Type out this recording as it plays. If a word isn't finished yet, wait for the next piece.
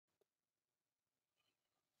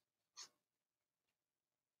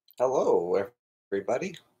Hello,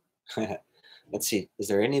 everybody. Let's see, is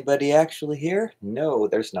there anybody actually here? No,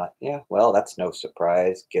 there's not. Yeah, well, that's no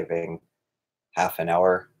surprise, giving half an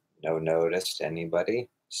hour, no notice to anybody.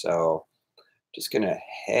 So just gonna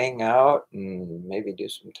hang out and maybe do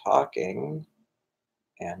some talking,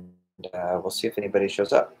 and we'll see if anybody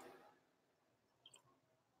shows up.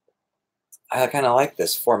 I kind of like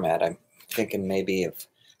this format. I'm thinking maybe of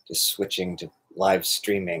just switching to live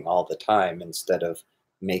streaming all the time instead of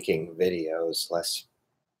making videos, less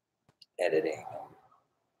editing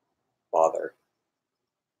bother.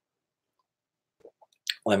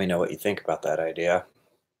 Let me know what you think about that idea.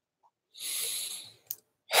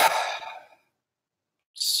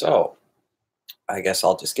 So, I guess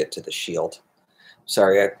I'll just get to the shield.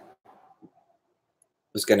 Sorry, I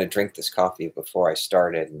was going to drink this coffee before I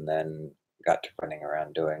started and then got to running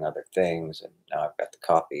around doing other things. And now I've got the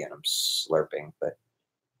coffee and I'm slurping. But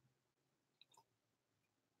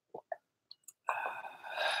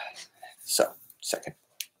so, second.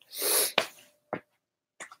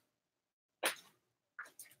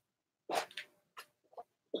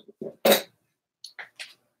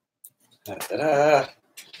 Da-da-da.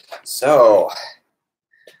 So,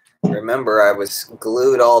 remember I was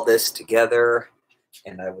glued all this together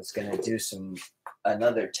and I was going to do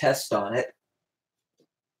another test on it.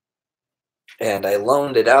 And I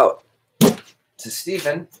loaned it out to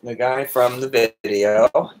Stephen, the guy from the video,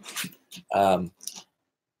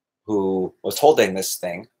 who was holding this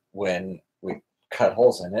thing when we cut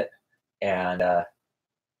holes in it. And I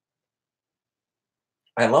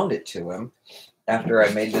loaned it to him after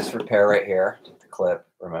I made this repair right here. The clip,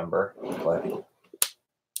 remember? The clip.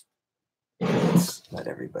 Let's let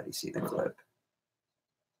everybody see the clip.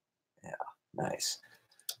 Yeah, nice.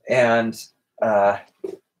 And I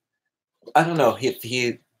don't know,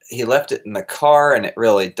 he left it in the car, and it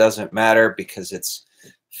really doesn't matter because it's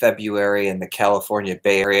February in the California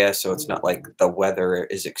Bay Area, so it's not like the weather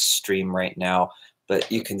is extreme right now. But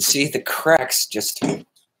you can see the cracks just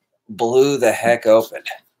blew the heck open,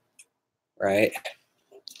 right?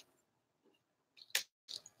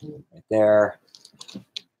 Right there.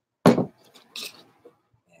 And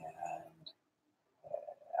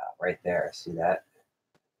right there, see that?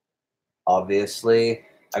 Obviously,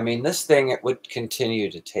 I mean, this thing, it would continue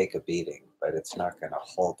to take a beating, but it's not going to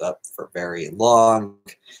hold up for very long.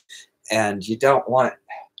 And you don't want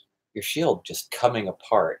your shield just coming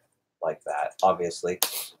apart like that, obviously.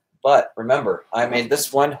 But remember, I made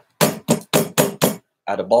this one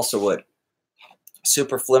out of balsa wood.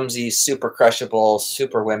 Super flimsy, super crushable,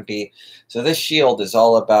 super wimpy. So this shield is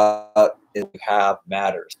all about if you have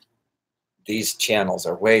matters. These channels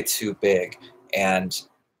are way too big. And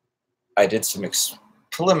I did some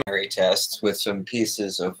preliminary tests with some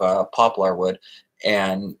pieces of poplar wood,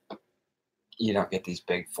 and you don't get these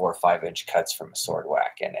big 4 or 5 inch cuts from a sword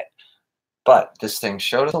whack in it. But this thing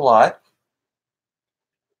showed us a lot,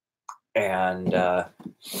 and the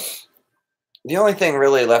only thing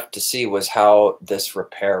really left to see was how this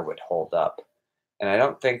repair would hold up. And I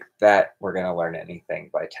don't think that we're going to learn anything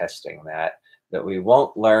by testing that we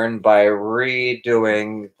won't learn by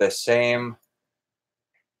redoing the same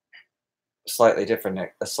a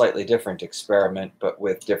slightly different experiment, but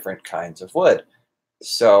with different kinds of wood.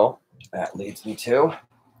 So that leads me to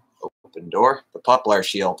open door, the poplar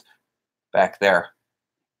shield back there,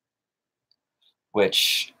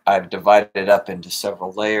 which I've divided up into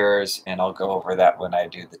several layers, and I'll go over that when I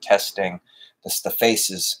do the testing. The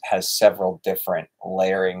face has several different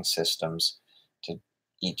layering systems to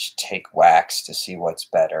each take wax to see what's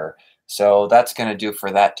better. So that's going to do for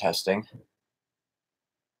that testing.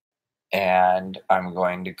 And I'm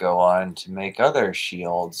going to go on to make other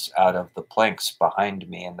shields out of the planks behind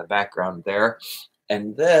me in the background there.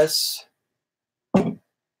 And this, I'm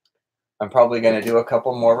probably going to do a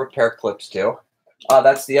couple more repair clips too.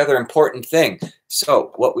 That's the other important thing.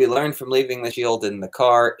 So what we learned from leaving the shield in the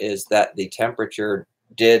car is that the temperature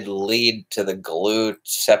did lead to the glue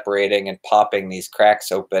separating and popping these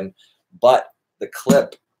cracks open, but the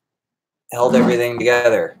clip held everything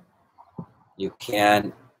together. You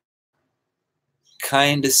can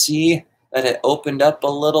kind of see that it opened up a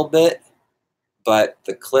little bit, but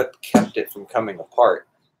the clip kept it from coming apart.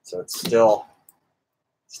 So it's still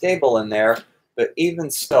stable in there, but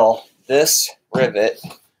even still, this rivet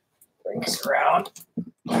brings around.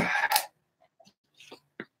 I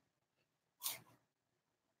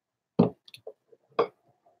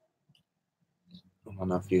don't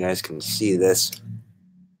know if you guys can see this.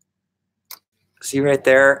 See right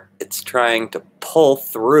there? It's trying to pull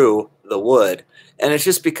through the wood, and it's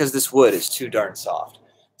just because this wood is too darn soft.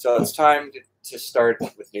 So it's time to start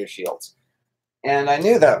with new shields. And I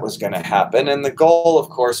knew that was going to happen. And the goal, of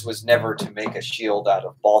course, was never to make a shield out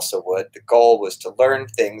of balsa wood. The goal was to learn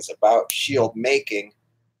things about shield making.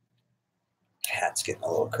 It's getting a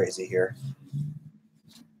little crazy here.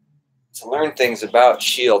 To learn things about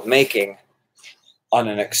shield making on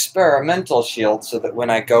an experimental shield so that when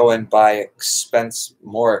I go and buy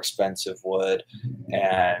more expensive wood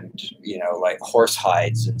and, you know, like horse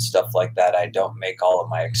hides and stuff like that, I don't make all of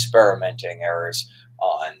my experimenting errors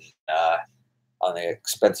on the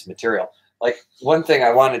expensive material. Like one thing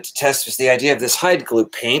I wanted to test was the idea of this hide glue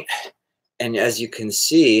paint. And as you can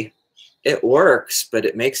see, it works, but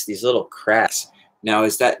it makes these little cracks. Now,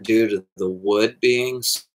 is that due to the wood being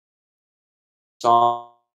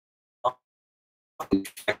soft and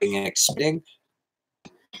expanding?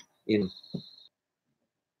 You know,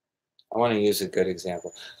 I want to use a good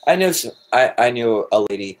example. I knew a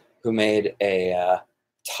lady who made a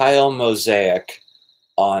tile mosaic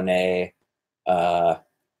on a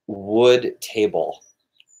wood table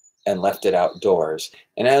and left it outdoors.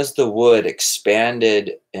 And as the wood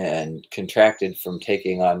expanded and contracted from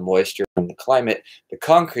taking on moisture from the climate, the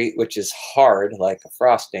concrete, which is hard like a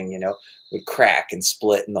frosting, you know, would crack and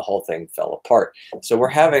split and the whole thing fell apart. So we're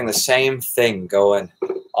having the same thing going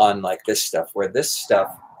on like this stuff, where this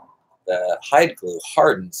stuff, the hide glue,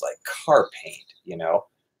 hardens like car paint, you know.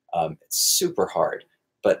 It's super hard.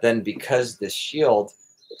 But then because the shield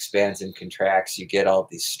expands and contracts, you get all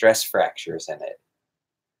these stress fractures in it.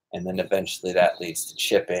 And then eventually that leads to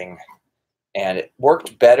chipping. And it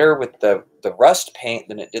worked better with the rust paint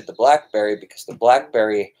than it did the blackberry, because the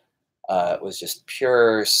blackberry was just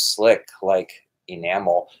pure slick like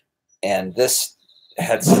enamel. And this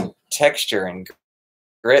had some texture and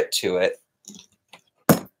grit to it.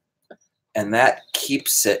 And that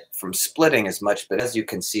keeps it from splitting as much. But as you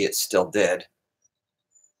can see, it still did.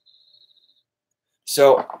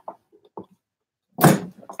 So,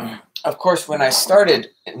 of course, when I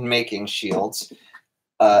started making shields,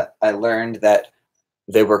 I learned that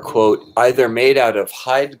they were, quote, either made out of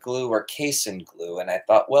hide glue or casein glue. And I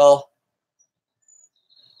thought, well,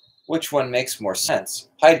 which one makes more sense?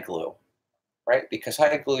 Hide glue, right? Because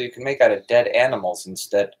hide glue you can make out of dead animals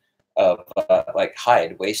instead of like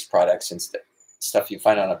hide, waste products, instead stuff you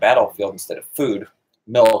find on a battlefield instead of food,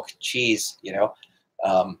 milk, cheese, you know.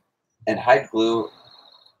 And hide glue,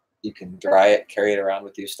 you can dry it, carry it around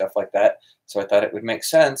with you, stuff like that. So I thought it would make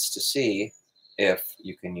sense to see if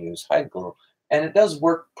you can use hide glue. And it does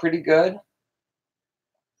work pretty good.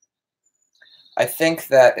 I think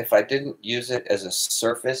that if I didn't use it as a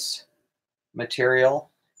surface material,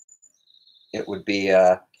 it would be,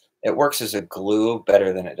 it works as a glue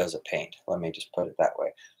better than it does a paint. Let me just put it that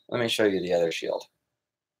way. Let me show you the other shield.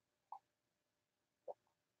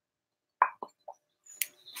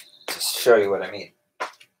 Just show you what I mean.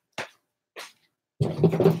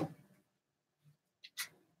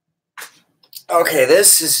 Okay,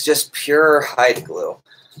 this is just pure hide glue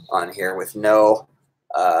on here with no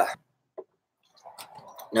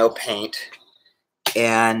paint.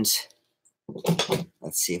 And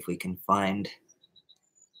let's see if we can find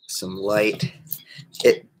some light.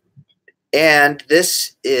 And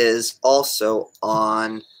this is also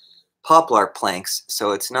on poplar planks,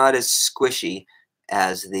 so it's not as squishy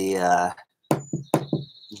as the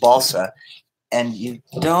balsa. And you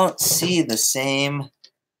don't see the same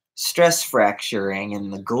stress fracturing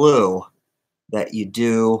in the glue that you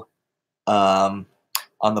do on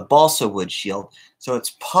the balsa wood shield. So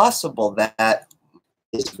it's possible that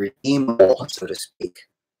is redeemable, so to speak.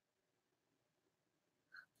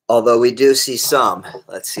 Although we do see some.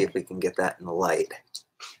 Let's see if we can get that in the light.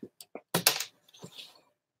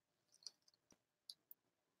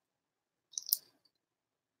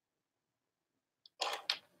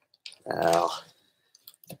 Oh,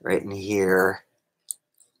 right in here.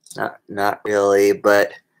 Not really,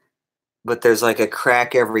 but there's like a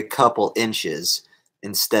crack every couple inches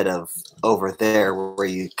instead of over there where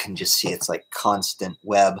you can just see it's like constant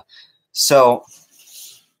web. So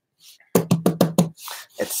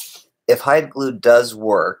if hide glue does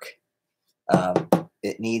work,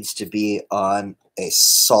 it needs to be on a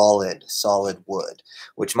solid wood,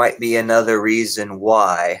 which might be another reason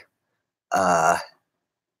why.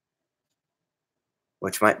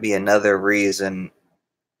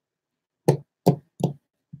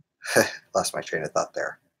 Lost my train of thought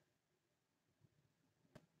there.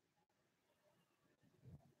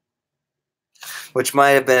 Which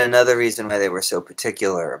might have been another reason why they were so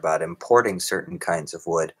particular about importing certain kinds of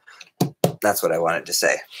wood. That's what I wanted to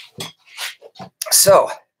say. So,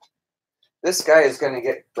 this guy is going to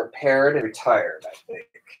get prepared and retired, I think,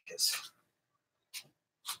 is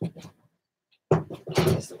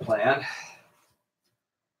the plan.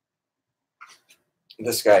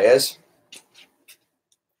 this guy is,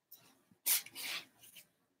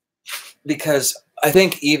 because I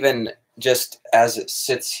think even just as it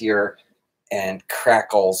sits here and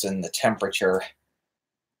crackles in the temperature,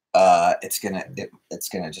 it's gonna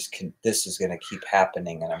just this is gonna keep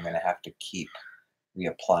happening, and I'm gonna have to keep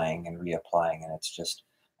reapplying and reapplying, and it's just,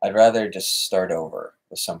 I'd rather just start over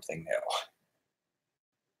with something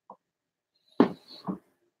new.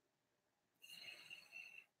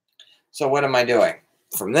 So what am I doing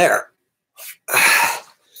from there?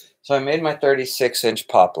 So I made my 36-inch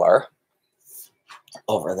poplar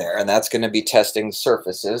over there, and that's going to be testing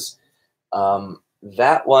surfaces.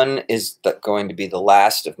 That one is going to be the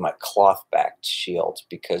last of my cloth-backed shields,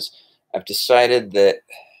 because I've decided that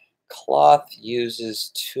cloth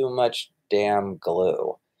uses too much damn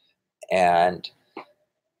glue, and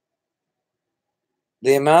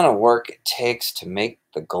the amount of work it takes to make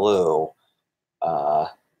the glue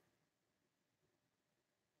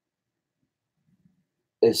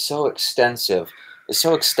is so extensive.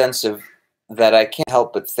 That I can't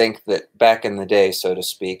help but think that back in the day, so to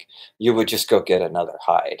speak, you would just go get another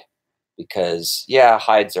hide. Because, yeah,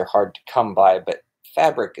 hides are hard to come by, but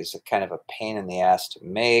fabric is a kind of a pain in the ass to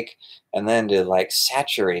make. And then to like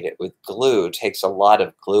saturate it with glue takes a lot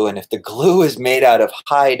of glue. And if the glue is made out of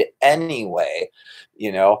hide anyway,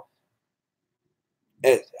 you know,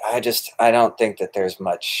 I don't think that there's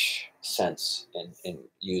much sense in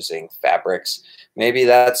using fabrics. Maybe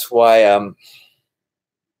that's why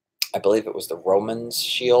I believe it was the Romans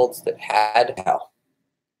shields that had. Now,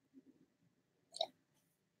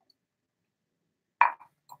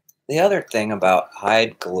 the other thing about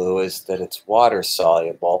hide glue is that it's water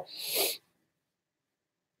soluble.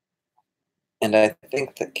 And I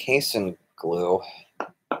think the casein glue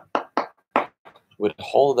would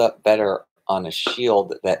hold up better on a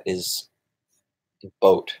shield that is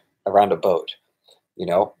around a boat, you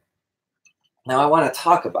know? Now I want to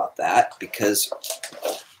talk about that because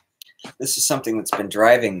this is something that's been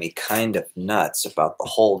driving me kind of nuts about the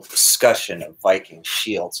whole discussion of Viking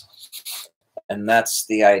shields. And that's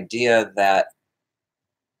the idea that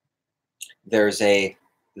there is a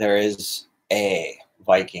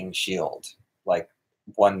Viking shield, like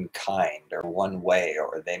one kind or one way,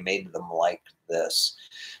 or they made them like this.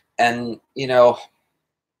 And, you know,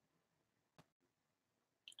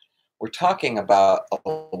 we're talking about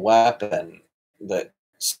a weapon that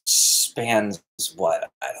spans,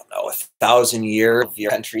 what, I don't know, 1,000 years of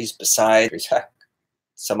your countries besides,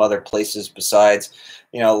 some other places besides,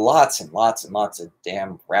 you know, lots and lots and lots of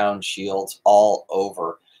damn round shields all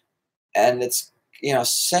over. And it's, you know,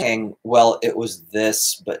 saying, well, it was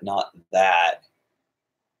this, but not that.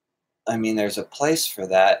 I mean, there's a place for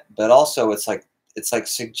that, but also it's like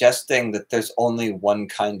suggesting that there's only one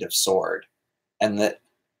kind of sword, and that,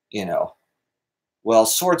 you know, well,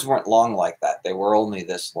 swords weren't long like that. They were only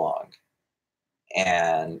this long.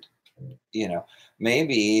 And, you know,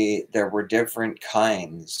 maybe there were different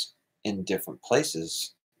kinds in different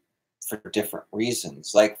places for different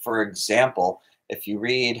reasons. Like, for example, if you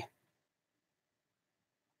read,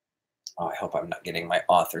 oh, I hope I'm not getting my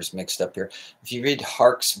authors mixed up here. If you read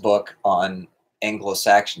Hark's book on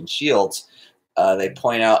Anglo-Saxon shields, they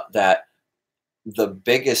point out that the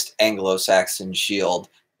biggest Anglo-Saxon shield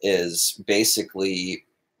is basically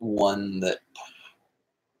one that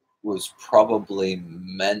was probably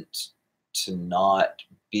meant to not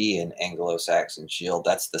be an Anglo-Saxon shield.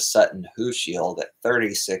 That's the Sutton Hoo shield at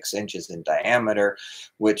 36 inches in diameter,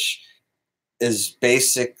 which is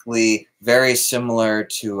basically very similar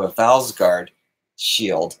to a Valsgard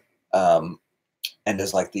shield, and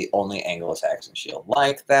is like the only Anglo-Saxon shield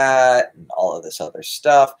like that, and all of this other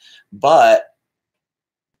stuff. But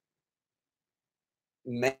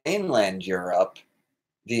mainland Europe,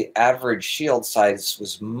 the average shield size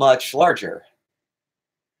was much larger.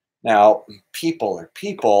 Now, people are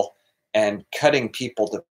people, and cutting people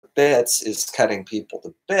to bits is cutting people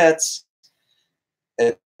to bits.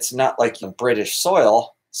 It's not like the British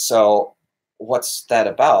soil. So what's that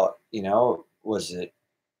about? You know, was it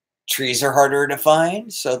trees are harder to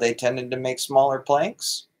find, so they tended to make smaller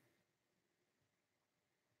planks?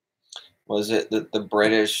 Was it that the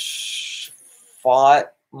British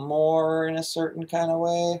fought more in a certain kind of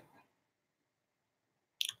way?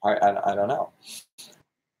 I don't know.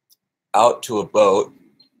 Out to a boat,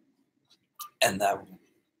 and the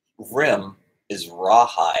rim is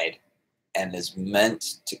rawhide and is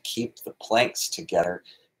meant to keep the planks together,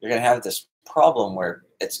 you're going to have this problem where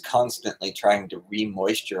it's constantly trying to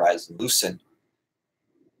re-moisturize and loosen.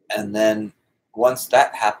 And then once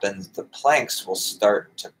that happens, the planks will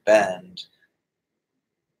start to bend,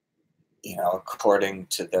 you know, according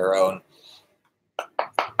to their own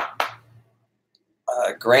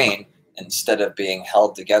grain instead of being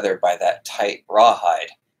held together by that tight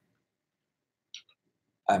rawhide.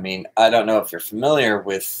 I mean, I don't know if you're familiar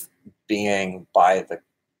with being by the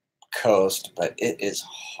coast, but it is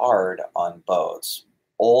hard on boats.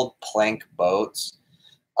 Old plank boats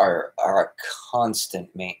are a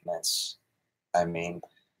constant maintenance. I mean,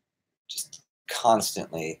 just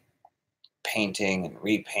constantly painting and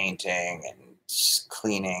repainting and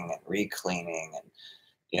cleaning and re-cleaning, and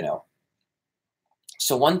you know.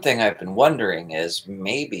 So one thing I've been wondering is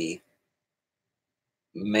maybe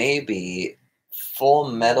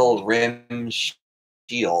full metal rim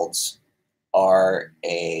shields are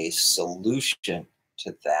a solution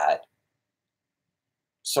to that.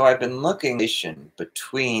 So I've been looking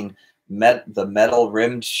between the metal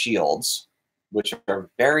rimmed shields, which are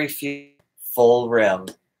very few full rim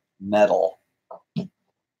metal,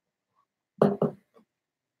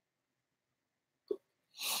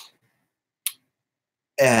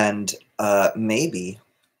 and maybe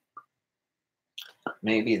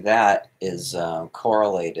that is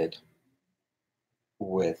correlated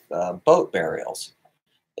with boat burials.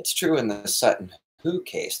 It's true in the Sutton Hoo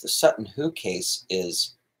case. The Sutton Hoo case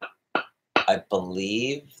is, I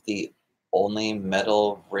believe, the only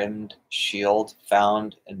metal rimmed shield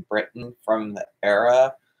found in Britain from the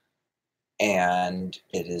era, and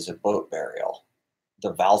it is a boat burial.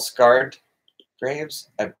 The Valsgard graves,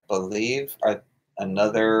 I believe, are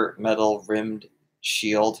another metal rimmed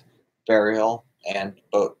shield burial and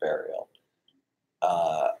boat burial.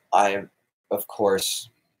 I, of course,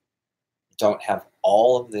 don't have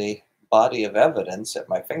all of the body of evidence at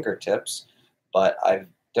my fingertips, but I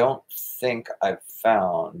don't think I've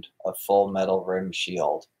found a full metal rim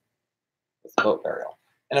shield with boat burial.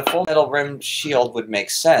 And a full metal rim shield would make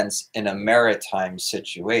sense in a maritime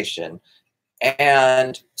situation.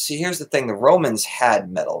 And see, here's the thing. The Romans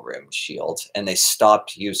had metal rim shields, and they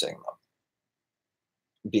stopped using them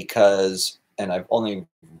because, and I've only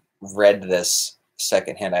read this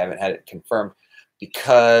secondhand, I haven't had it confirmed,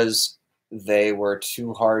 because they were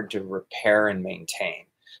too hard to repair and maintain.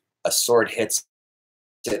 A sword hits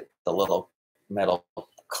it, the little metal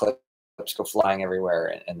clips go flying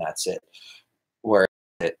everywhere, and that's it. Where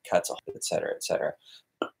it cuts off, etc., etc.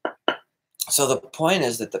 So the point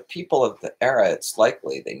is that the people of the era, it's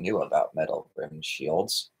likely they knew about metal rimmed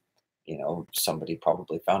shields. You know, somebody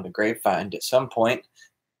probably found a grave find at some point,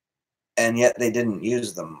 and yet they didn't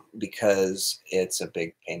use them because it's a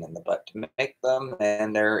big pain in the butt to make them,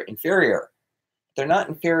 and they're inferior. They're not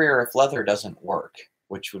inferior if leather doesn't work,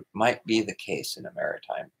 which might be the case in a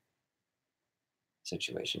maritime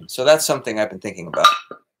situation. So that's something I've been thinking about.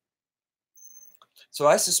 So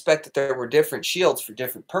I suspect that there were different shields for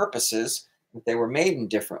different purposes, that they were made in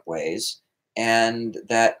different ways, and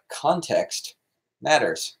that context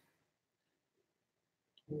matters.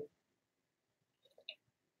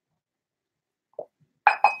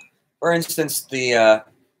 For instance, the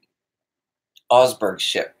Augsburg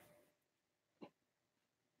ship.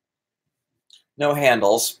 No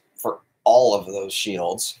handles for all of those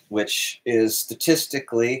shields, which is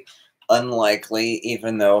statistically unlikely,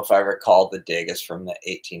 even though, if I recall, the dig is from the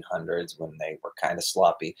 1800s when they were kind of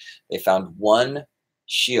sloppy. They found one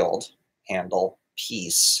shield handle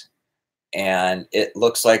piece, and it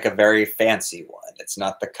looks like a very fancy one. It's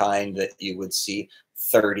not the kind that you would see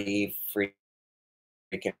 30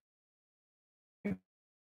 freaking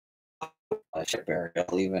ship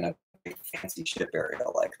burial, even a big fancy ship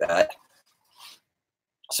burial like that.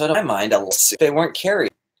 So to my mind, they weren't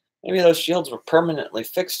carried. Maybe those shields were permanently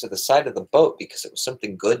fixed to the side of the boat because it was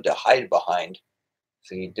something good to hide behind,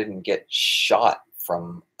 so you didn't get shot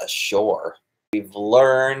from ashore. We've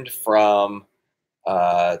learned from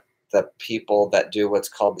the people that do what's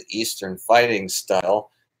called the Eastern fighting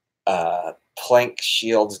style. Plank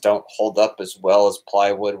shields don't hold up as well as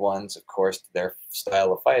plywood ones, of course, to their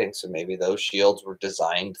style of fighting. So maybe those shields were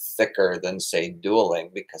designed thicker than, say,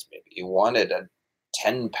 dueling, because maybe you wanted a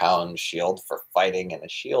 10-pound shield for fighting in a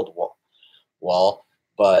shield wall.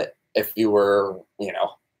 But if you were, you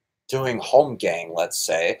know, doing home gang, let's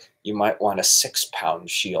say, you might want a 6-pound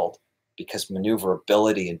shield, because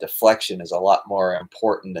maneuverability and deflection is a lot more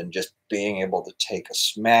important than just being able to take a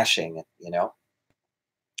smashing, you know?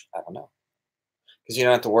 I don't know. Because you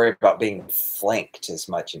don't have to worry about being flanked as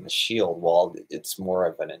much in the shield wall. It's more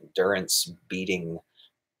of an endurance beating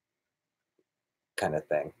kind of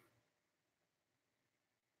thing.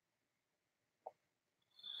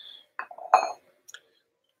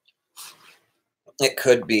 It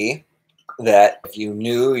could be that if you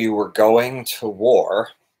knew you were going to war,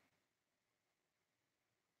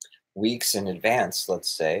 weeks in advance, let's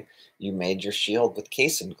say, you made your shield with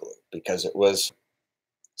casein glue because it was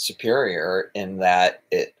superior in that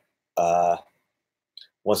it uh,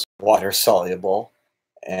 was water soluble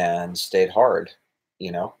and stayed hard,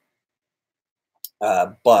 you know.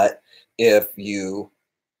 But if you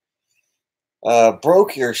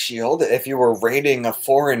broke your shield, if you were raiding a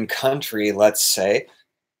foreign country, let's say,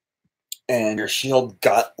 and your shield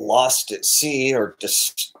got lost at sea or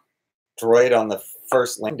destroyed on the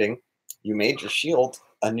first landing, you made your shield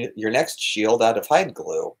your next shield out of hide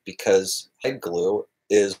glue because hide glue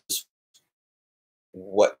is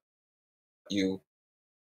what you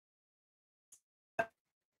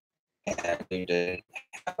and you didn't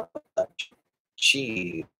have a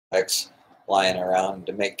cheese lying around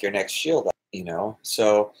to make your next shield, you know.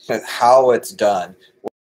 So how it's done,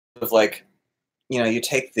 with like, you know, you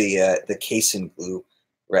take the casein glue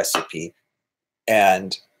recipe,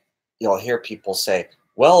 and you'll hear people say,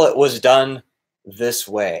 well, it was done this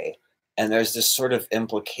way. And there's this sort of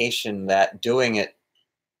implication that doing it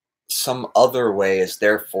some other way is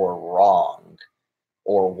therefore wrong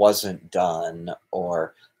or wasn't done.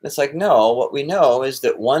 Or it's like, no, what we know is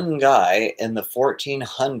that one guy in the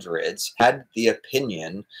 1400s had the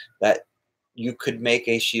opinion that you could make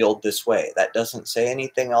a shield this way. That doesn't say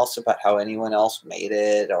anything else about how anyone else made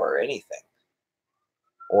it or anything,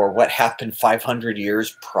 or what happened 500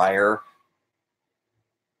 years prior,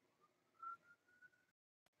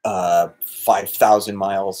 5,000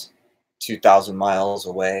 miles, 2,000 miles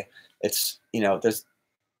away. It's, you know, this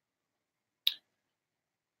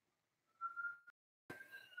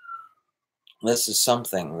is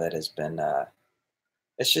something that has been,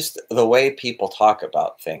 it's just the way people talk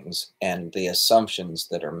about things and the assumptions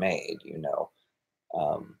that are made, you know.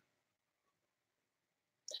 Um,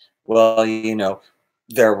 well, you know,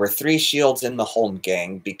 there were three shields in the home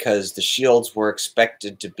gang because the shields were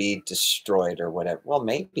expected to be destroyed or whatever. Well,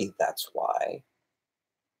 maybe that's why.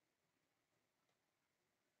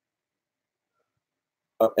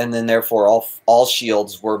 And then therefore all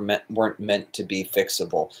shields weren't meant to be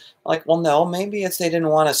fixable. Like, well, no, maybe it's they didn't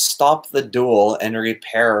want to stop the duel and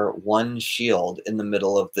repair one shield in the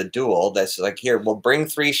middle of the duel. That's like, here, we'll bring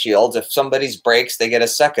three shields. If somebody's breaks, they get a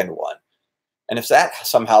second one. And if that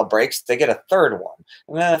somehow breaks, they get a third one.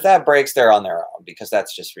 And then if that breaks, they're on their own because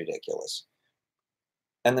that's just ridiculous.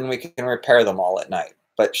 And then we can repair them all at night.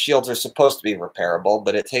 But shields are supposed to be repairable,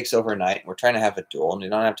 but it takes overnight. And we're trying to have a duel, and we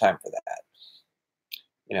don't have time for that.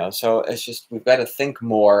 You know, so it's just we've got to think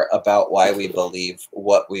more about why we believe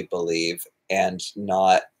what we believe and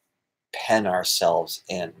not pen ourselves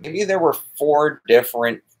in. Maybe there were 4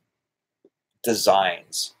 different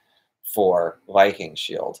designs for Viking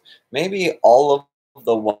shield. Maybe all of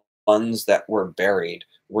the ones that were buried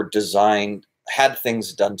were designed, had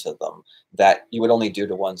things done to them that you would only do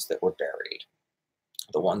to ones that were buried.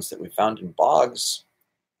 The ones that we found in bogs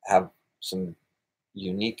have some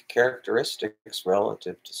unique characteristics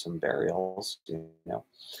relative to some burials, you know,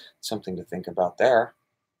 something to think about there.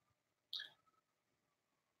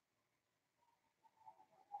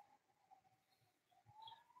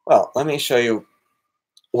 Well, let me show you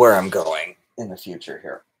where I'm going in the future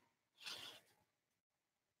here.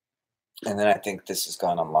 And then I think this has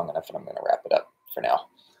gone on long enough and I'm going to wrap it up for now.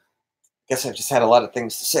 Guess I've just had a lot of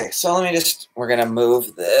things to say. So let me just, we're going to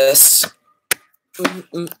move this.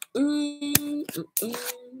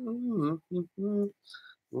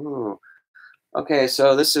 Ooh. Okay,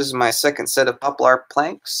 so this is my second set of poplar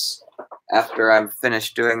planks. After I'm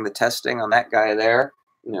finished doing the testing on that guy there,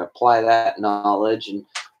 I'm going to apply that knowledge. And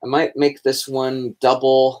I might make this one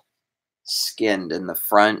double skinned in the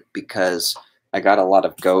front because I got a lot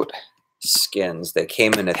of goat skins. They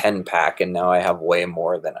came in a 10 pack and now I have way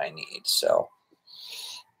more than I need. So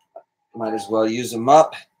might as well use them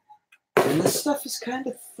up. And this stuff is kind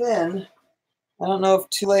of thin. I don't know if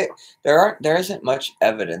too late. There isn't much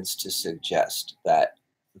evidence to suggest that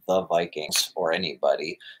the Vikings or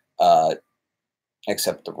anybody,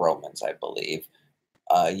 except the Romans, I believe,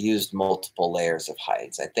 used multiple layers of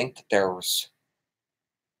hides. I think that there's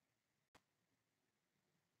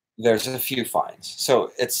a few finds.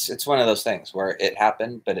 So it's one of those things where it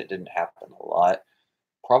happened, but it didn't happen a lot.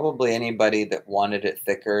 Probably anybody that wanted it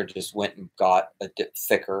thicker just went and got a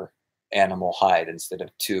thicker animal hide instead of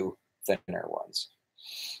 2 thinner ones.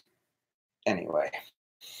 Anyway,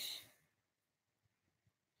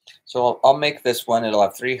 so I'll make this one. It'll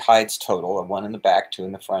have 3 hides total, 1 in the back, 2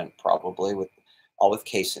 in the front, probably all with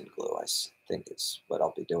casein glue. I think is what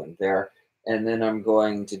I'll be doing there. And then I'm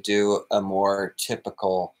going to do a more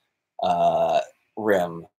typical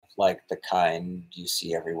rim, like the kind you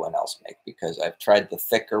see everyone else make, because I've tried the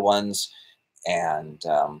thicker ones, and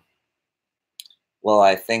Well,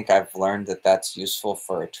 I think I've learned that that's useful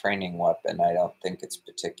for a training weapon. I don't think it's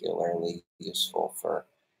particularly useful for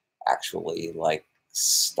actually like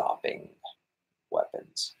stopping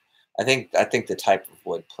weapons. I think the type of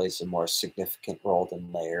wood plays a more significant role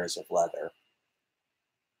than layers of leather.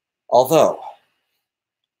 Although,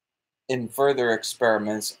 in further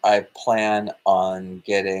experiments, I plan on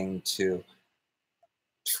getting to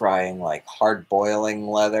trying like hard boiling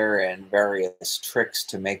leather and various tricks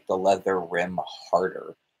to make the leather rim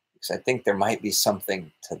harder. Because I think there might be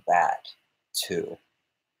something to that too.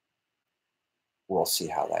 We'll see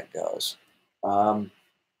how that goes. Um,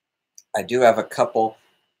 I do have a couple.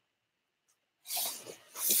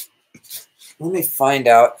 Let me find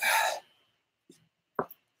out.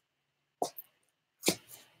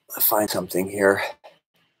 I'll find something here.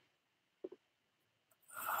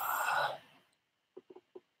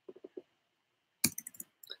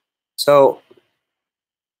 So,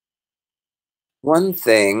 one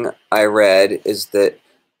thing I read is that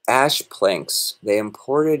ash planks, they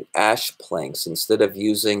imported ash planks instead of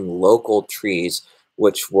using local trees,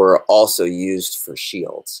 which were also used for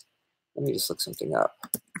shields. Let me just look something up.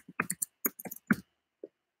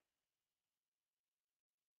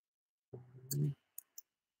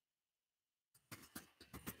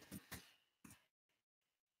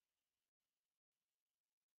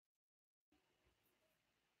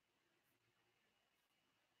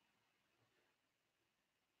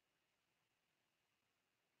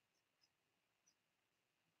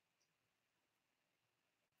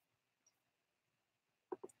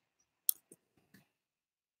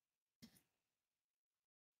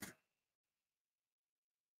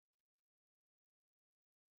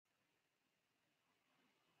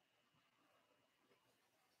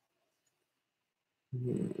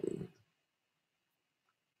 Hmm.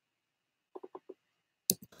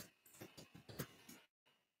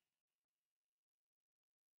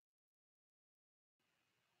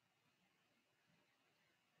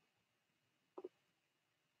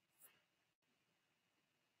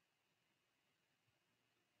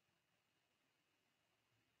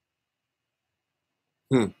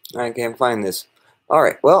 Hmm, I can't find this. All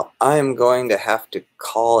right, well, I'm going to have to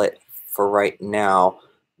call it for right now,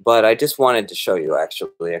 but I just wanted to show you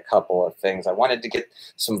actually a couple of things. I wanted to get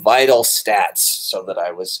some vital stats so that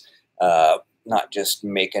I was not just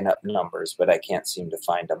making up numbers, but I can't seem to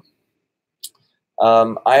find them.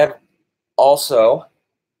 I have also,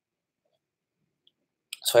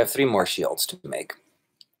 so I have 3 more shields to make.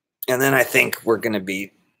 And then I think we're going to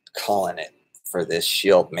be calling it for this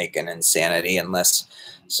shield making insanity unless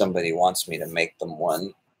somebody wants me to make them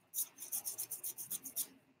one.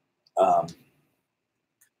 Um,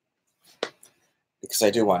 because I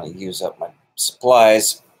do want to use up my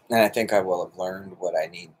supplies, and I think I will have learned what I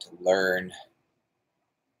need to learn.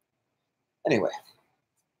 Anyway,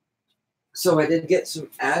 so I did get some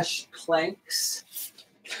ash planks.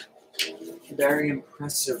 Very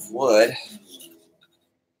impressive wood.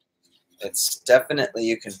 It's definitely,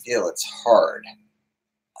 you can feel it's hard.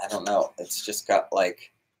 I don't know, it's just got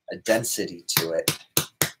like a density to it.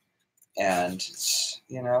 And,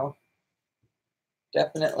 you know,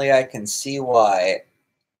 definitely I can see why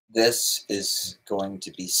this is going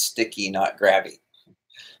to be sticky, not grabby.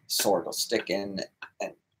 Sword will stick in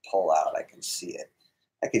and pull out. I can see it.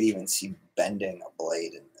 I could even see bending a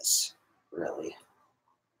blade in this, really.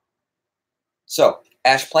 So,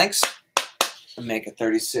 ash planks. I'll make a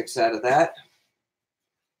 36 out of that.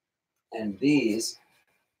 And these,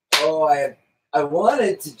 oh, I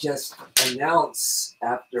wanted to just announce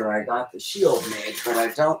after I got the shield made, but I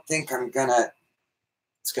don't think I'm gonna,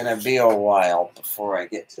 it's gonna be a while before I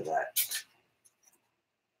get to that.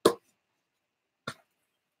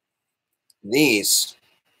 These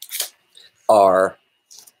are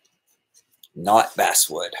not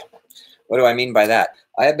basswood. What do I mean by that?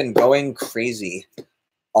 I have been going crazy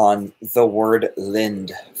on the word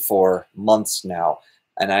lind for months now.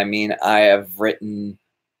 And I mean, I have written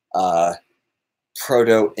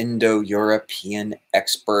Proto-Indo-European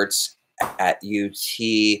experts at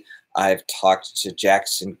UT. I've talked to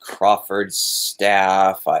Jackson Crawford's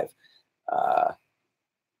staff. I've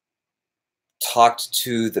talked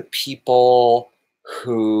to the people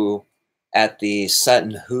who at the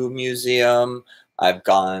Sutton Hoo Museum. I've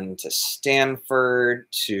gone to Stanford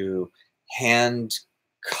to hand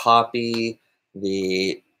copy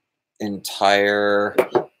the entire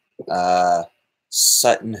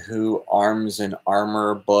Sutton Hoo Arms and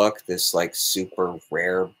Armor book, this like super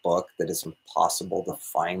rare book that is impossible to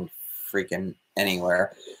find freaking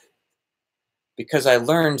anywhere, because I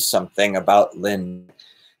learned something about Linden.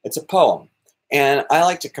 It's a poem, and I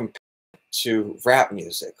like to compare to rap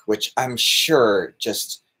music, which I'm sure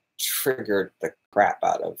just triggered the crap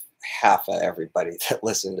out of half of everybody that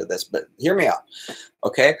listened to this, but hear me out,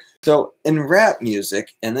 okay? So in rap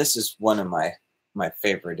music, and this is one of my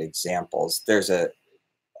favorite examples, there's a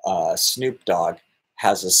Snoop Dogg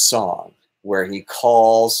has a song where he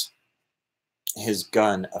calls his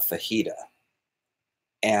gun a fajita.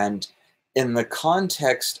 And in the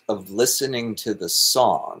context of listening to the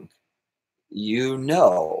song, you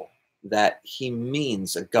know that he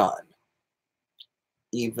means a gun,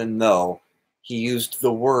 even though he used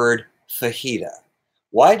the word fajita.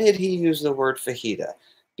 Why did he use the word fajita?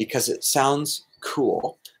 Because it sounds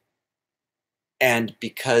cool and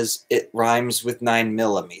because it rhymes with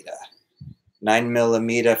 9mm.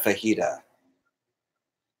 9mm fajita.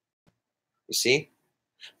 You see?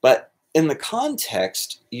 But in the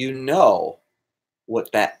context, you know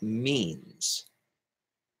what that means.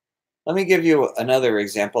 Let me give you another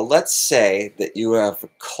example. Let's say that you have a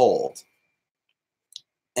cold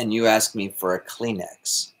and you ask me for a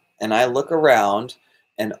Kleenex. And I look around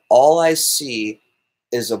and all I see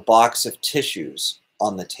is a box of tissues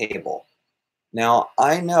on the table. Now,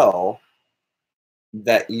 I know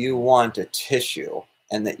that you want a tissue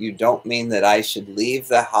and that you don't mean that I should leave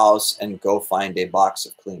the house and go find a box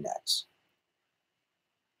of Kleenex.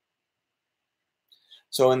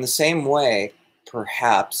 So in the same way,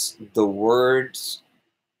 perhaps the words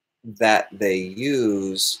that they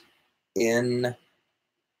use in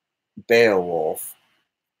Beowulf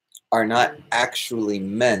are not actually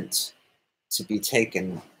meant to be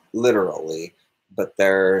taken literally, but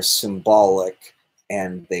they're symbolic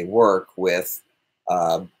and they work with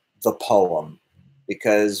the poem,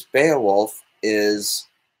 because Beowulf is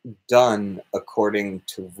done according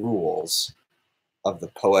to rules of the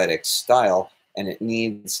poetic style, and it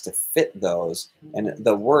needs to fit those. And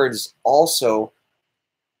the words also,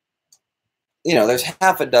 you know, there's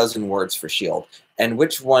half a dozen words for shield, and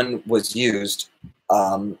which one was used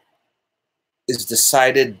is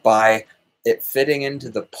decided by it fitting into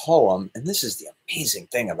the poem. And this is the amazing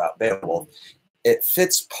thing about Beowulf. It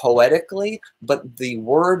fits poetically, but the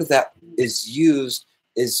word that is used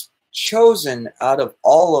is chosen out of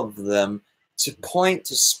all of them to point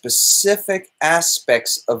to specific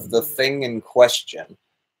aspects of the thing in question,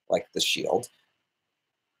 like the shield,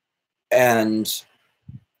 and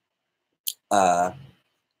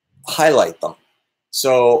highlight them.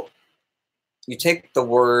 So you take the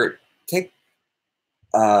word, take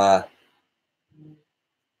a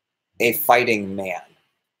fighting man.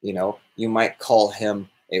 You know, you might call him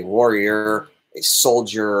a warrior, a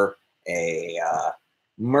soldier, a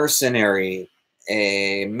mercenary,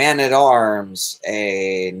 a man-at-arms,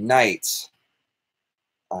 a knight.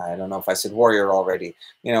 I don't know if I said warrior already.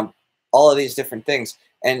 You know, all of these different things.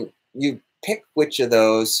 And you pick which of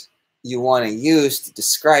those you want to use to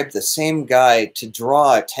describe the same guy to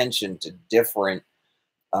draw attention to different,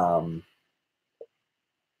 you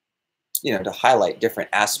know, to highlight different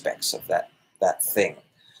aspects of that thing.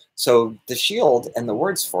 So the shield and the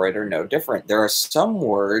words for it are no different. There are some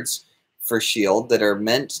words for shield that are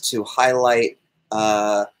meant to highlight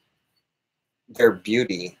their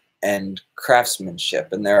beauty and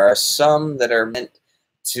craftsmanship, and there are some that are meant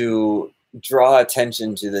to draw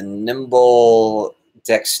attention to the nimble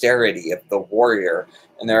dexterity of the warrior,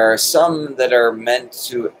 and there are some that are meant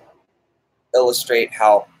to illustrate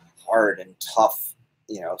how hard and tough,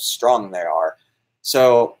 you know, strong they are.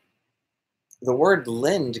 So the word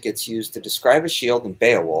lind gets used to describe a shield in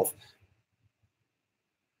Beowulf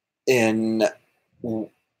in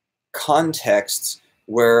contexts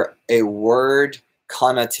where a word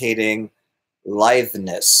connotating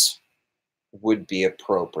litheness would be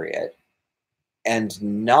appropriate, and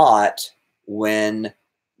not when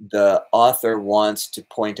the author wants to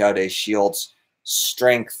point out a shield's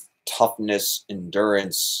strength, toughness,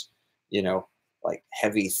 endurance, you know, like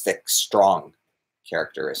heavy, thick, strong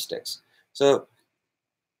characteristics. So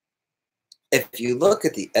if you look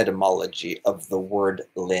at the etymology of the word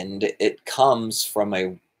lind, it comes from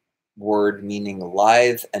a word meaning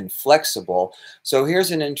lithe and flexible. So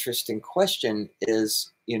here's an interesting question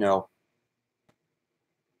is, you know,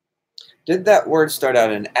 did that word start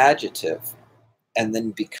out an adjective and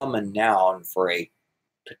then become a noun for a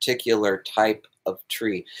particular type of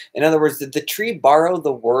tree? In other words, did the tree borrow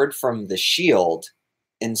the word from the shield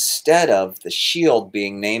instead of the shield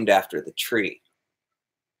being named after the tree?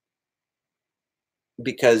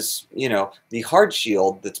 Because, you know, the hard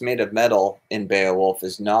shield that's made of metal in Beowulf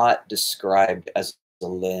is not described as a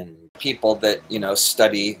lind. People that, you know,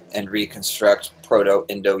 study and reconstruct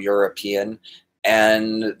Proto-Indo-European,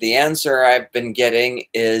 and the answer I've been getting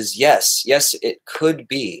is yes, it could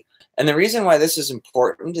be. And the reason why this is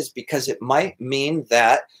important is because it might mean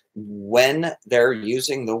that when they're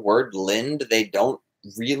using the word lind, they don't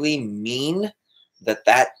really mean that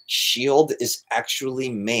that shield is actually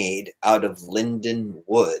made out of linden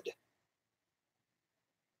wood.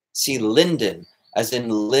 See, linden, as in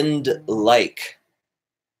lind-like,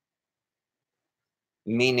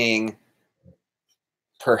 meaning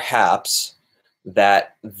perhaps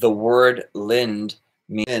that the word lind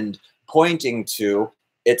means pointing to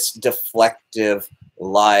its deflective,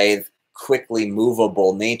 lithe, quickly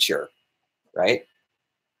movable nature, right?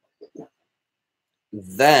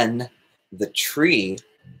 Then the tree,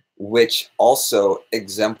 which also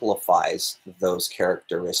exemplifies those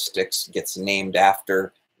characteristics, gets named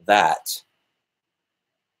after that.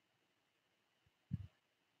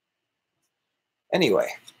 Anyway,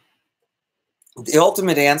 the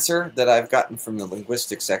ultimate answer that I've gotten from the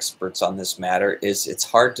linguistics experts on this matter is it's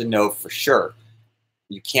hard to know for sure.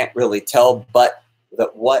 You can't really tell, but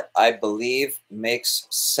that what I believe makes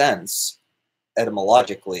sense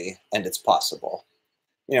etymologically, and it's possible.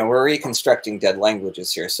 You know, we're reconstructing dead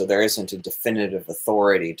languages here, so there isn't a definitive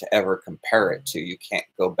authority to ever compare it to. You can't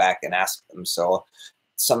go back and ask them. So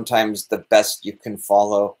sometimes the best you can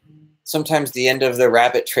follow, sometimes the end of the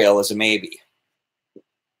rabbit trail is a maybe.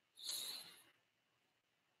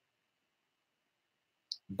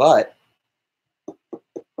 But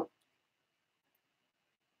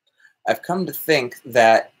I've come to think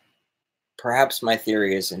that perhaps my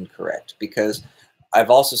theory is incorrect, because I've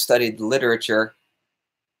also studied literature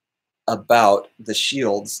about the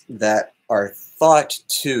shields that are thought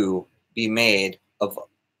to be made of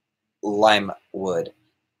lime wood.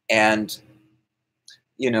 And,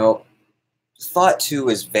 you know, thought to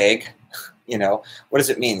is vague. You know, what does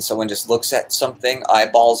it mean? Someone just looks at something,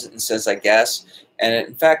 eyeballs it, and says, I guess. And it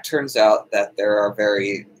in fact turns out that there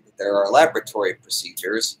are laboratory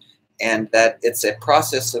procedures, and that it's a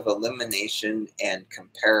process of elimination and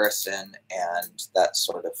comparison and that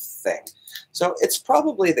sort of thing. So it's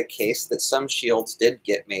probably the case that some shields did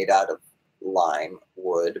get made out of lime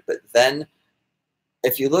wood, but then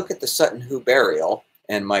if you look at the Sutton Hoo burial,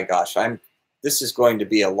 and my gosh, this is going to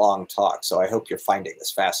be a long talk, so I hope you're finding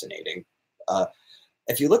this fascinating.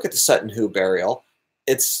 If you look at the Sutton Hoo burial,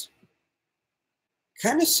 it's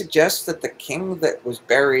kind of suggests that the king that was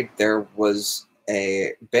buried there was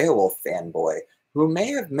a Beowulf fanboy who may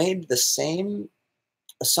have made the same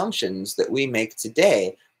assumptions that we make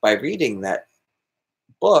today by reading that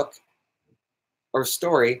book or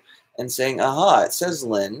story and saying, aha, it says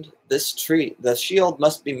lind, this tree, the shield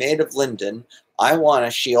must be made of linden. I want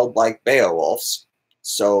a shield like Beowulf's,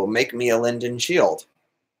 so make me a linden shield.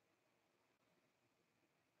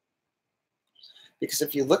 Because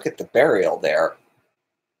if you look at the burial there,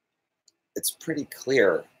 it's pretty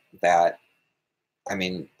clear that, I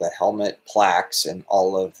mean, the helmet, plaques, and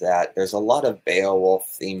all of that, there's a lot of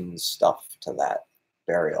Beowulf-themed stuff to that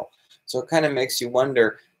burial. So it kind of makes you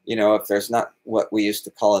wonder, you know, if there's not what we used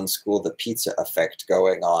to call in school the pizza effect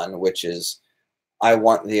going on, which is, I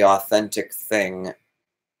want the authentic thing,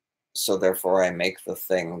 so therefore I make the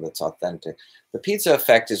thing that's authentic. The pizza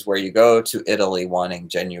effect is where you go to Italy wanting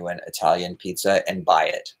genuine Italian pizza and buy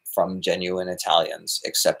it from genuine Italians,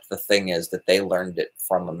 except the thing is that they learned it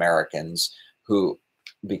from Americans who,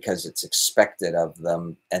 because it's expected of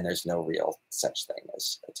them, and there's no real such thing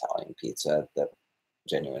as Italian pizza, the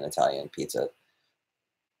genuine Italian pizza.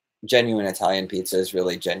 Genuine Italian pizza is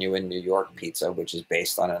really genuine New York pizza, which is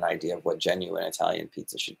based on an idea of what genuine Italian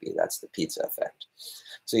pizza should be. That's the pizza effect.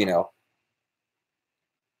 So, you know,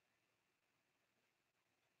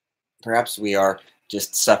 perhaps we are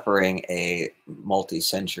just suffering a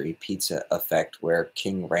multi-century pizza effect where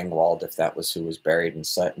King Rangwald, if that was who was buried in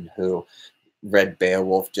Sutton Hoo, read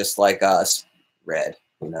Beowulf just like us read,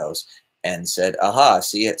 who knows, and said, aha,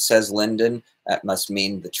 see, it says linden, that must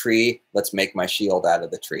mean the tree, let's make my shield out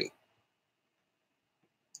of the tree.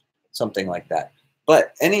 Something like that.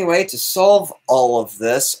 But anyway, to solve all of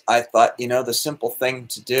this, I thought, you know, the simple thing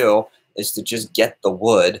to do is to just get the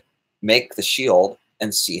wood, make the shield,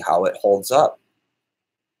 and see how it holds up.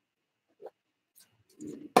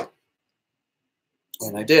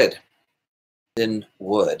 And I did. In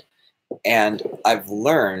wood. And I've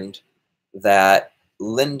learned that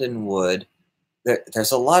linden wood,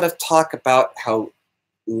 there's a lot of talk about how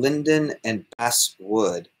linden and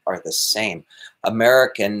basswood are the same.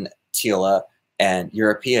 American tila and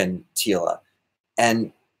European tila.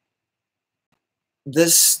 And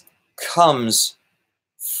this comes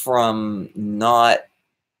from not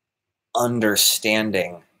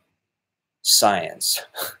understanding science.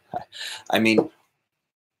 I mean,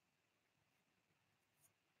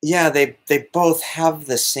 Yeah, they both have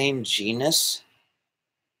the same genus,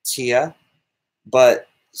 Tia, but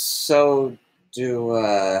so do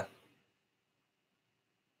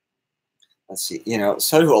let's see,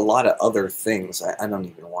 so do a lot of other things. I don't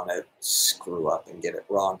even want to screw up and get it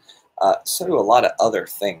wrong. So do a lot of other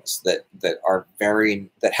things that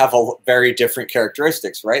have very different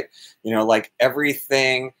characteristics, right? Like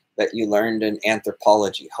everything that you learned in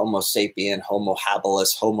anthropology: Homo sapien, Homo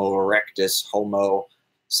habilis, Homo erectus, Homo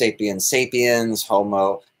sapiens sapiens,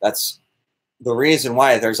 Homo. That's the reason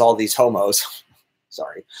why there's all these homos.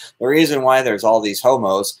 Sorry, the reason why there's all these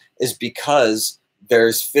homos is because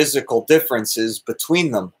there's physical differences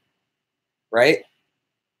between them, right?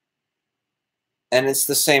 And it's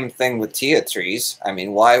the same thing with tia trees. I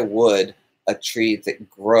mean, why would a tree that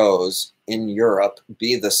grows in Europe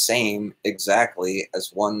be the same exactly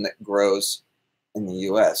as one that grows in the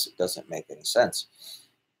US? It doesn't make any sense.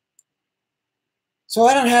 So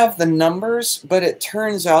I don't have the numbers, but it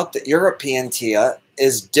turns out that European tia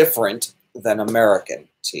is different than American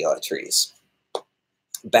tia trees.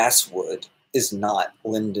 Basswood is not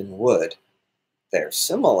linden wood. They're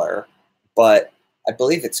similar, but I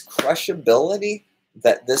believe it's crushability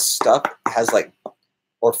that this stuff has, like,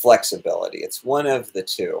 or flexibility. It's one of the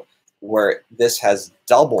two, where this has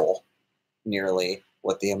double nearly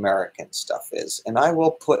what the American stuff is. And I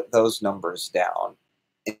will put those numbers down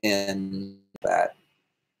in that.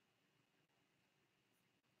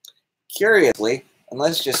 Curiously, and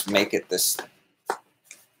let's just make this a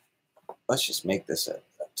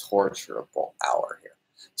torturable hour here.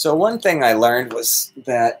 So one thing I learned was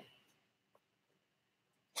that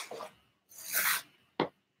I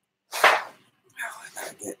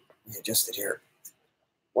gotta get readjusted here.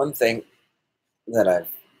 One thing that I've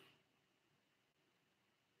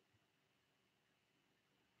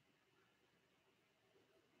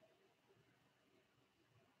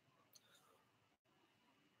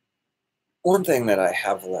one thing that I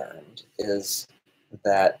have learned is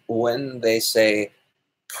that when they say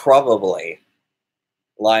probably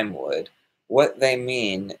lime wood, what they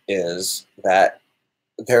mean is that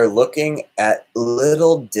they're looking at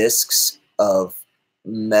little discs of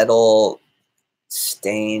metal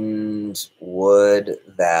stained wood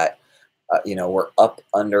that were up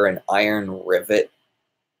under an iron rivet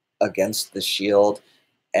against the shield.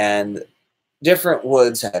 And different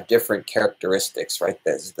woods have different characteristics, right?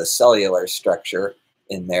 There's the cellular structure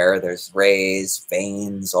in there. There's rays,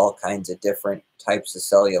 veins, all kinds of different types of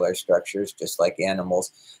cellular structures, just like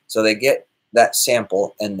animals. So they get that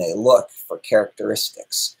sample and they look for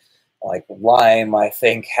characteristics. Like lime, I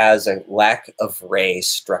think, has a lack of ray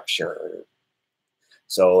structure.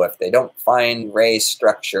 So if they don't find ray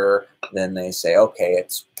structure, then they say, okay,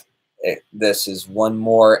 this is one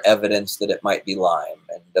more evidence that it might be lime.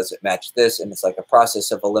 And does it match this? And it's like a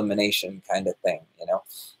process of elimination kind of thing.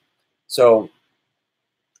 So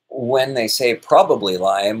when they say probably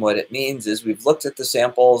lime, what it means is we've looked at the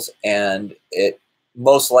samples and it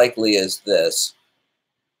most likely is this,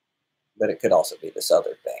 but it could also be this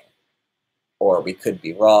other thing, or we could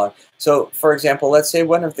be wrong. So for example, let's say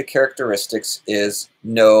one of the characteristics is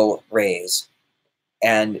no rays,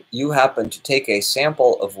 and you happen to take a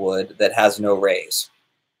sample of wood that has no rays.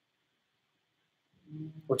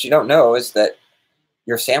 What you don't know is that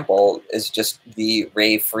your sample is just the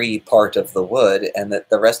ray-free part of the wood, and that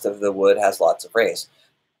the rest of the wood has lots of rays.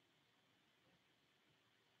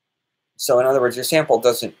 So in other words,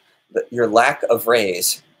 your lack of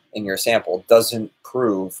rays in your sample doesn't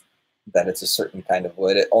prove that it's a certain kind of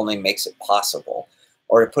wood. It only makes it possible.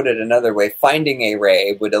 Or to put it another way, finding a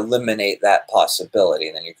ray would eliminate that possibility.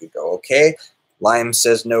 And then you could go, okay, lime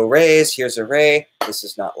says no rays, here's a ray, this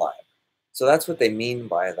is not lime. So that's what they mean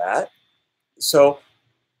by that. So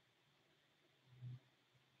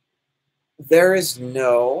there is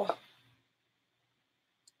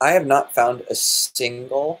I have not found a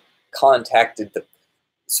single contacted the.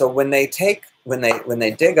 So when they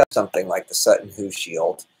dig up something like the Sutton Hoo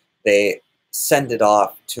Shield, they send it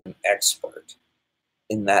off to an expert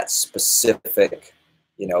in that specific.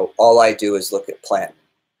 All I do is look at plant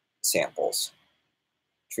samples,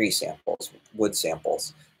 tree samples, wood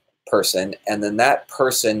samples, person, and then that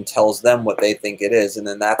person tells them what they think it is, and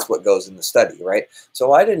then that's what goes in the study, right?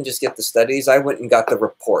 So I didn't just get the studies, I went and got the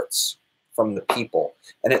reports from the people.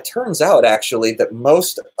 And it turns out actually that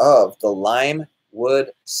most of the lime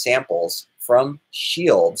wood samples from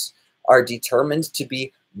shields are determined to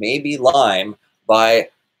be maybe lime by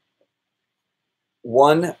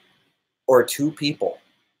one or two people,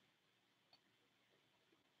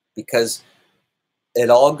 because it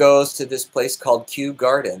all goes to this place called Kew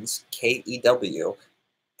Gardens, Kew,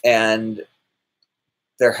 and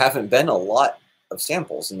there haven't been a lot of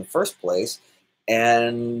samples in the first place,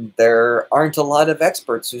 and there aren't a lot of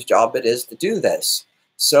experts whose job it is to do this.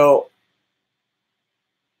 So,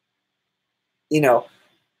 you know,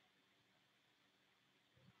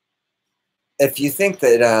 if you think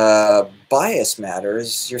that bias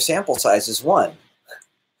matters, your sample size is one.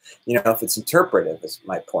 You know, if it's interpretive, is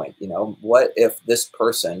my point. You know, what if this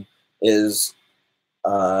person is,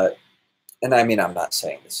 and I mean, I'm not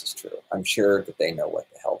saying this is true. I'm sure that they know what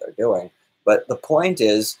the hell they're doing. But the point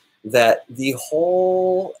is that the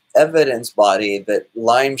whole evidence body that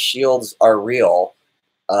Lyme shields are real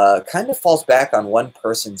kind of falls back on one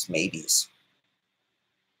person's maybes.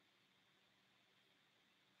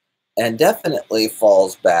 And definitely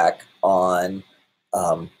falls back on,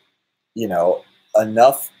 you know,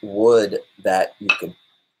 enough wood that you could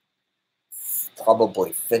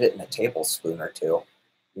probably fit it in a tablespoon or two,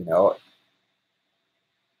 you know.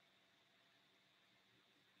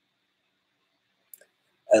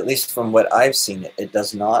 At least from what I've seen, it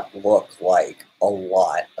does not look like a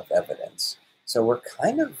lot of evidence. So we're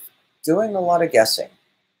kind of doing a lot of guessing,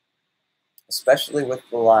 especially with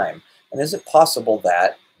the Lyme. And is it possible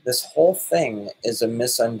that this whole thing is a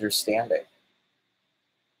misunderstanding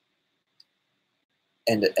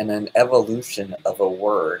and an evolution of a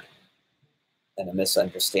word and a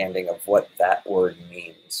misunderstanding of what that word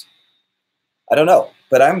means? I don't know,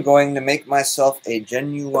 but I'm going to make myself a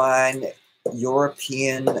genuine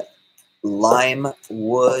European lime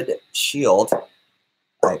wood shield.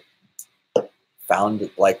 I found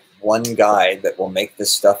like one guy that will make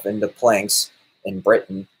this stuff into planks in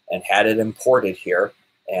Britain and had it imported here.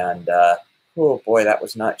 And oh boy, that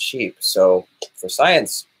was not cheap. So for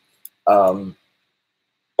science, we're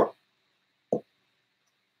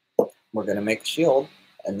going to make a shield,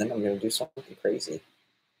 and then I'm going to do something crazy.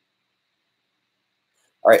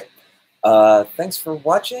 All right. Thanks for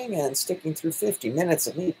watching and sticking through 50 minutes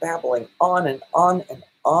of me babbling on and on and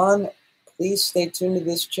on. Please stay tuned to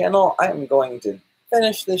this channel. I'm going to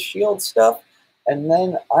finish this shield stuff, and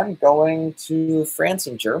then I'm going to France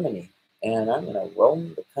and Germany, and I'm going to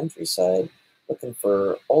roam the countryside looking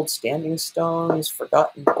for old standing stones,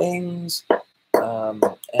 forgotten things,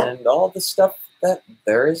 and all the stuff that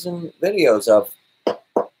there isn't videos of,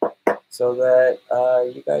 so that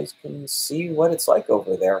you guys can see what it's like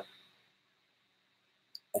over there.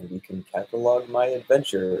 And you can catalog my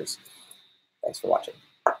adventures. Thanks for watching.